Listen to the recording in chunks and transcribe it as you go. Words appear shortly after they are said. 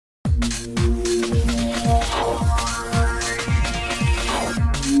Hello,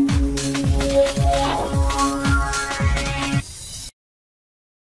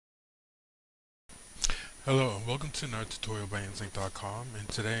 welcome to another tutorial by Inzinc.com, and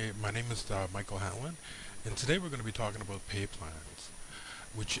today my name is Michael Hanlon, and today we're going to be talking about Payplans,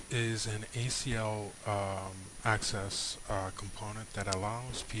 which is an ACL access component that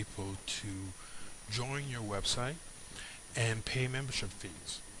allows people to join your website and pay membership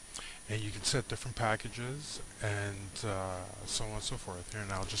fees. And you can set different packages and so on and so forth. Here, and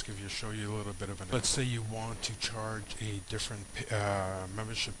I'll just show you a little bit of an. Let's say you want to charge a different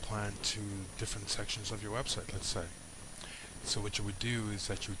membership plan to different sections of your website, let's say. So what you would do is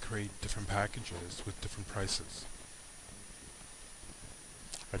that you would create different packages with different prices.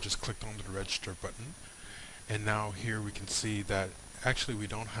 I just clicked on the register button, and now here we can see that actually we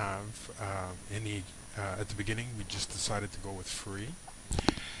don't have any, at the beginning we just decided to go with free.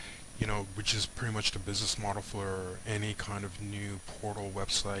 Which is pretty much the business model for any kind of new portal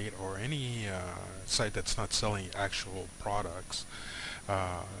website or any site that's not selling actual products,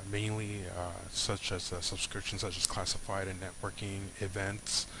 mainly such as subscriptions such as classified and networking,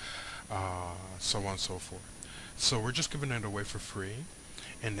 events, so on and so forth. So we're just giving it away for free,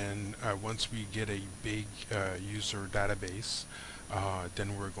 and then once we get a big user database,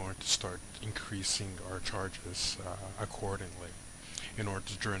 then we're going to start increasing our charges accordingly, in order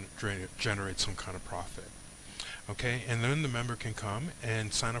to generate some kind of profit. Okay, and then the member can come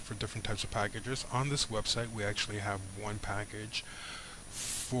and sign up for different types of packages. On this website we actually have one package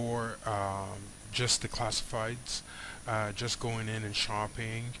for just the classifieds, just going in and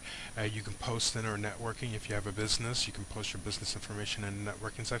shopping. You can post in our networking. If you have a business, you can post your business information in the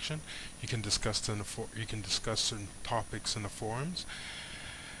networking section. You can discuss certain topics in the forums,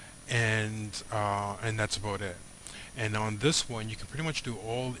 and that's about it. And on this one, you can pretty much do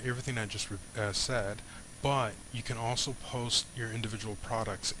everything I just said, but you can also post your individual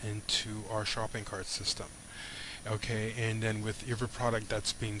products into our shopping cart system. Okay, and then with every product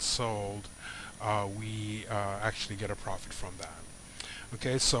that's being sold, we actually get a profit from that.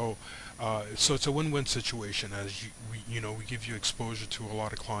 Okay, so it's a win-win situation, as we give you exposure to a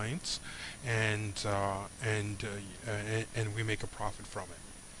lot of clients, and we make a profit from it.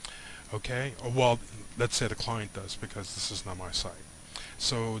 Okay, well, let's say the client does, because this is not my site.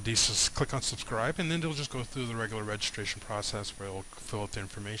 So they just click on subscribe, and then they'll just go through the regular registration process where they'll fill out the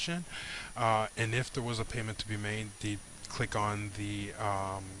information, and if there was a payment to be made, they click on the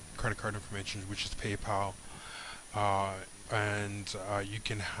credit card information, which is PayPal, and you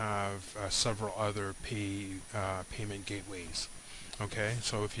can have several other payment gateways. Okay,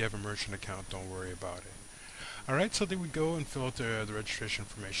 so if you have a merchant account, don't worry about it. Alright, so they would go and fill out the registration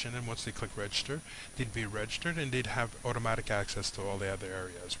information, and once they click register, they'd be registered, and they'd have automatic access to all the other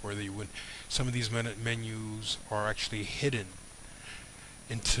areas where they would. Some of these menus are actually hidden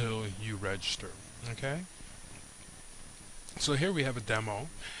until you register. Okay, so here we have a demo,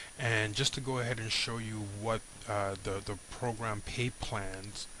 and just to go ahead and show you what the program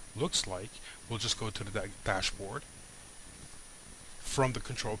Payplans looks like, we'll just go to the dashboard from the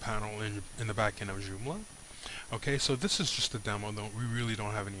control panel in the back end of Joomla. Okay, so this is just a demo. We really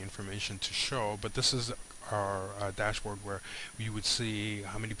don't have any information to show, but this is our dashboard where we would see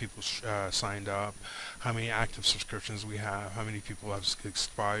how many people signed up, how many active subscriptions we have, how many people have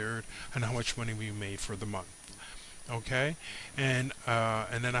expired, and how much money we made for the month. Okay, and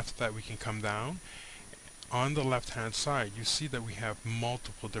then after that we can come down. On the left hand side, you see that we have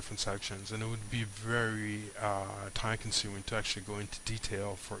multiple different sections, and it would be very time consuming to actually go into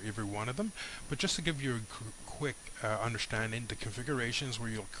detail for every one of them, but just to give you a quick understanding, the configurations where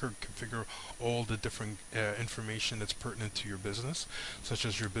you'll configure all the different information that's pertinent to your business, such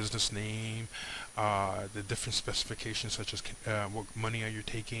as your business name, the different specifications such as what money are you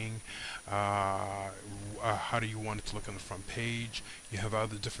taking, how do you want it to look on the front page. You have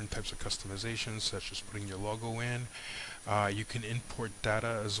other different types of customizations, such as putting your logo in. You can import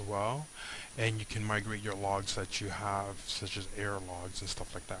data as well, and you can migrate your logs that you have, such as error logs and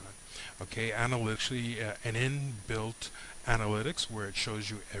stuff like that. Okay, analytically, an inbuilt analytics where it shows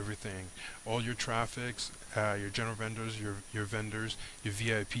you everything, all your traffics, your general vendors, your vendors, your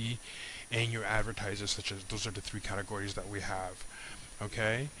VIP, and your advertisers, such as those are the three categories that we have.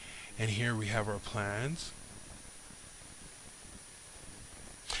 Okay, and here we have our plans.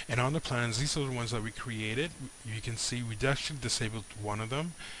 And on the plans, these are the ones that we created. You can see we actually disabled one of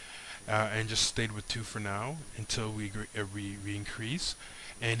them and just stayed with two for now until we increase.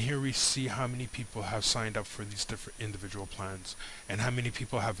 And here we see how many people have signed up for these different individual plans and how many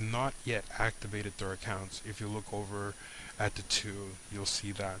people have not yet activated their accounts. If you look over at the two, you'll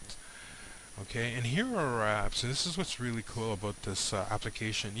see that. Okay, and here are our apps, and this is what's really cool about this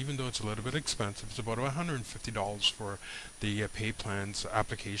application. Even though it's a little bit expensive, it's about $150 for the Payplans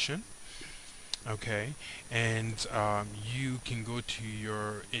application. Okay, and you can go to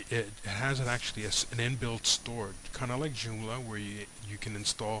your, it has actually an inbuilt store, kind of like Joomla, where you can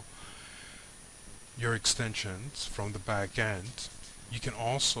install your extensions from the back end. You can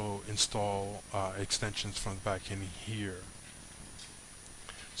also install extensions from the back end here.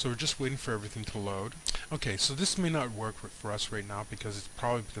 So we're just waiting for everything to load. Okay, so this may not work for us right now because it's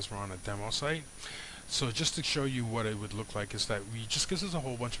probably because we're on a demo site. So just to show you what it would look like is that we just gives us a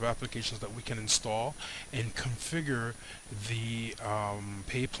whole bunch of applications that we can install and configure the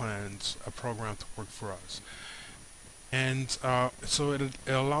Payplans program to work for us. And so it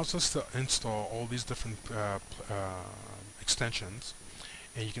allows us to install all these different extensions.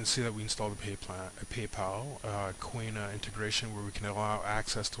 And you can see that we installed the PayPal Quena integration, where we can allow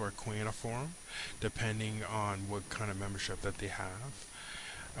access to our Quena form depending on what kind of membership that they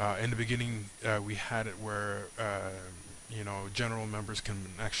have. In the beginning, we had it where general members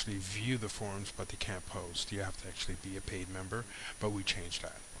can actually view the forms, but they can't post. You have to actually be a paid member, but we changed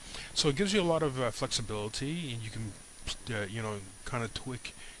that. So it gives you a lot of flexibility, and you can kind of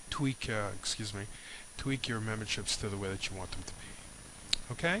tweak your memberships to the way that you want them to be.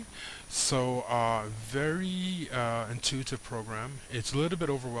 Okay, so very intuitive program. It's a little bit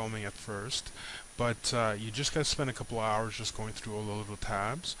overwhelming at first, but you just got to spend a couple of hours just going through all the little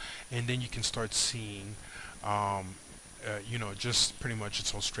tabs, and then you can start seeing just pretty much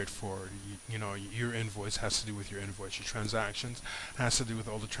it's all straightforward. Your invoice has to do with your invoice. Your transactions has to do with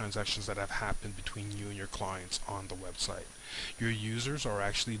all the transactions that have happened between you and your clients on the website. Your users are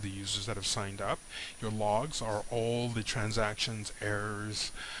actually the users that have signed up. Your logs are all the transactions,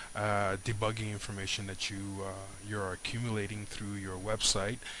 errors, debugging information that you're accumulating through your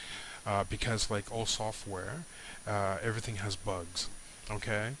website, because like all software, everything has bugs.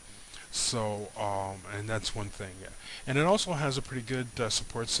 Okay. So, and that's one thing. Yeah. And it also has a pretty good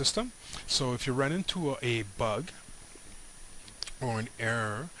support system. So if you run into a bug or an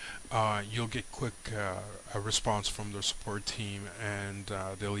error, you'll get quick a response from the support team, and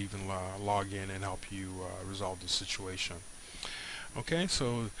they'll even log in and help you resolve the situation. Okay,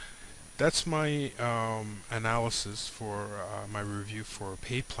 so that's my analysis for my review for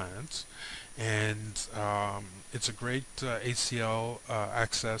Payplans, and it's a great ACL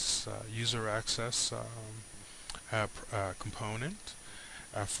access, user access component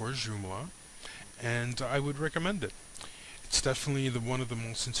for Joomla, and I would recommend it. It's definitely one of the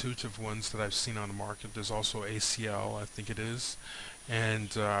most intuitive ones that I've seen on the market. There's also ACL, I think it is,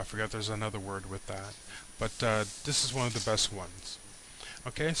 and I forgot there's another word with that, but this is one of the best ones.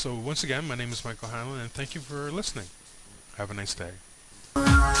 Okay, so once again, my name is Michael Hanlon, and thank you for listening. Have a nice day.